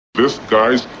This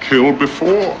guy's killed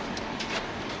before.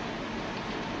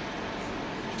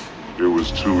 It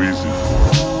was too easy.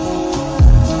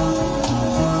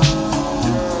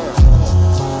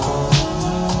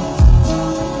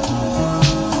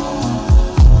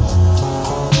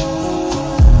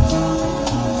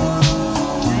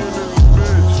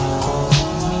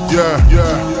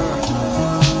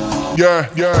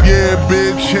 Yeah,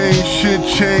 big change, shit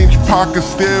change. Pocket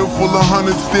still full of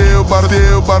hundreds, still by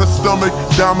the stomach.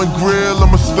 Diamond grill,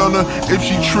 I'm a stunner. If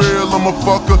she trill, I'm a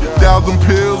fucker. 1,000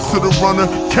 pills to the runner.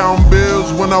 Count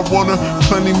bills when I wanna.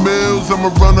 Plenty meals, I'm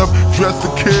a runner. Dressed to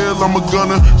kill, I'm a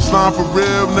gunner. Slime for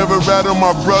real, never rat on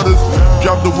my brothers.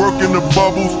 Drop the work in the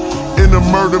bubbles. In the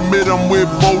murder mid, I'm with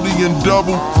Boldy and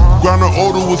double. Grinder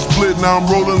odor was split, now I'm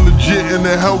rolling legit in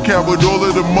the Hellcat with all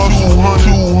of the muscle.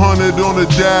 200 on the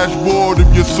dashboard. If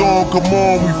your song come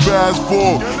on, we fast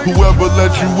forward. Whoever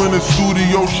let you in the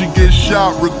studio should get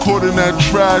shot, recording that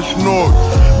trash noise.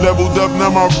 Leveled up, now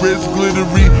my wrist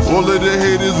glittery. All of the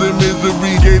haters in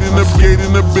misery. Gating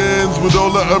the Benz with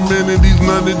all the amenities.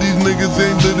 None of these niggas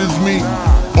ain't lit as me.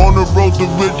 On the road to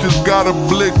riches, got a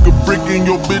blick, a brick in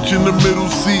your bitch in the middle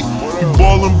seat. You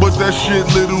ballin', but that shit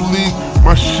little league.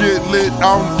 My shit lit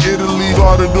out in Italy.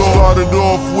 Started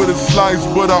off with a slice,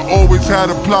 but I always had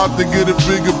a plot to get a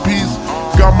bigger piece.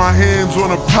 Got my hands on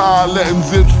a pie, letting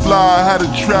zips fly. Had a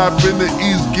trap in the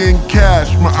east, getting cash.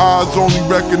 My eyes only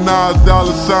recognize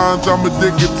dollar signs. I'm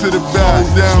addicted to the bag.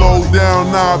 Slow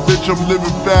down, nah, bitch, I'm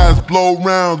living fast. Blow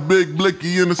rounds, big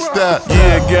blicky in the stack.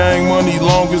 Yeah, gang money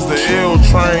long as the L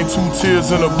train. 2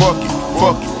 tears in a bucket.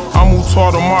 Fuck it, I moved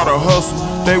taught them how to hustle.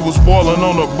 They was ballin'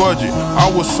 on a budget. I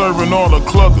was serving all the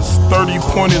cluggers. 30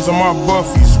 pointers on my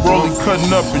buffies. Rolling,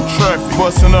 cutting up in traffic.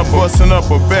 Bustin' up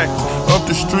a back. Up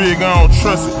the street, I don't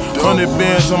trust it. 100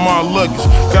 bands on my luggage.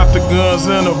 Got the guns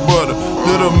and the butter.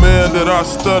 Little man that I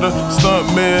stutter.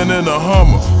 Stunt man in a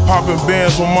Hummer. Popping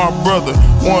bands on my brother.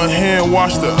 One hand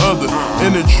wash the other.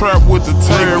 In the trap with the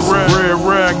tape. Red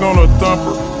rag on a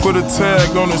thumper. Put a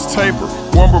tag on his taper.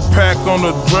 Lumber pack on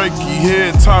the Drakey.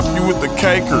 Head top you with the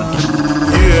caker.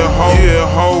 Yeah,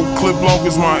 ho, clip long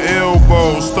as my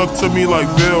elbow. Stuck to me like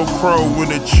Velcro when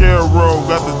the chair roll.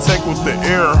 Got the tech with the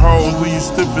air hose. Leave you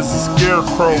stiff as a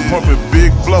scarecrow. Pumping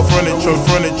big blow. Front at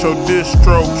your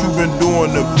distro. Cuban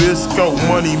doing the bisco.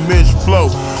 Money Mitch flow.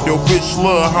 Yo, bitch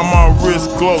love how my wrist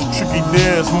glow. Tricky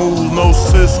dance moves, no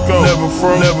Cisco. Never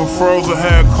froze or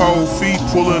had cold feet.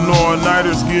 Pulling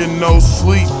all-nighters, getting no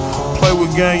sleep. Play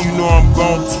with gang, you know I'm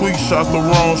gon' tweak. Shot the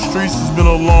wrong streets, it's been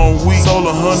a long week. Sold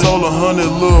 100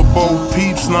 little Bo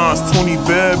Peeps. Now it's 20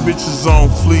 bad bitches on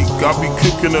fleek. I be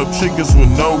cooking up chickens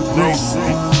with no grease.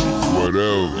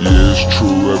 Whatever. Yeah, it's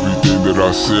true. Everything that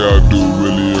I say I do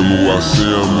really am who I say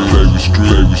I'm in.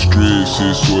 Play with Streetz,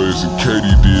 Swiss and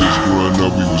Katie Diz. Growing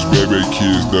up, we was baby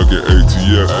kids, duck at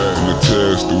ATF. In the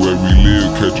test, the way we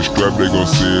live, catch a strap, they gon'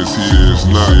 say it's here.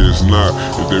 It's not.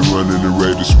 If they run in the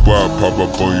raid spot, pop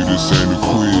up on you, this ain't a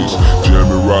quiz.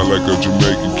 Jamming right like a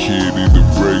Jamaican kid. Either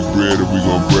break bread or we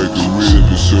gon' break a rib.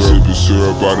 Sippin'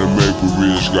 syrup out of Maple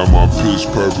Ridge. Got my piss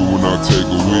purple when I take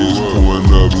a whiz. Pulling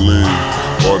up lean.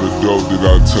 All the dope that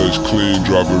I touch clean,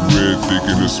 dropping red,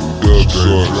 thinking it's some dub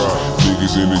sauce.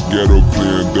 Niggas in the ghetto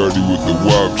playing dirty with the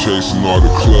wop, chasing all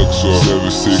the clucks off.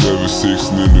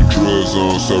 7-6 and in the drug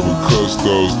zone, serving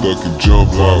custos, ducking jump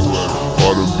outs.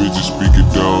 All them bitches speaking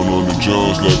down on the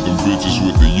Jones, left them bitches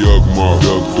with the yuck mouth.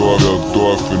 Ducked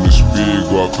off in the spig,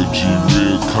 off a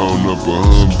G-Rig, counting up a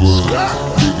humbug.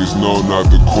 Niggas know not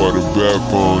the quarterback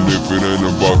phone if it ain't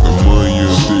about the money.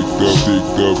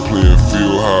 Sticked up, playing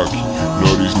field hockey.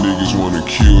 Know these niggas wanna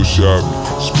kill shot me.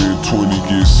 Spend 20,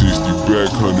 get 60 back,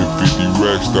 150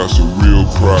 racks, that's a real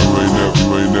pride.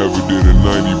 You ain't never did a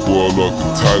 90 ball off the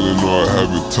Tylenol. Have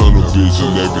a ton of bitch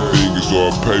and everything is all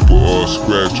paper, all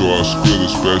scratch, all skrill,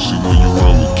 especially when you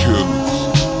run with killers.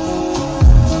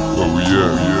 Where we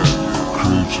at?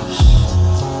 Creatures.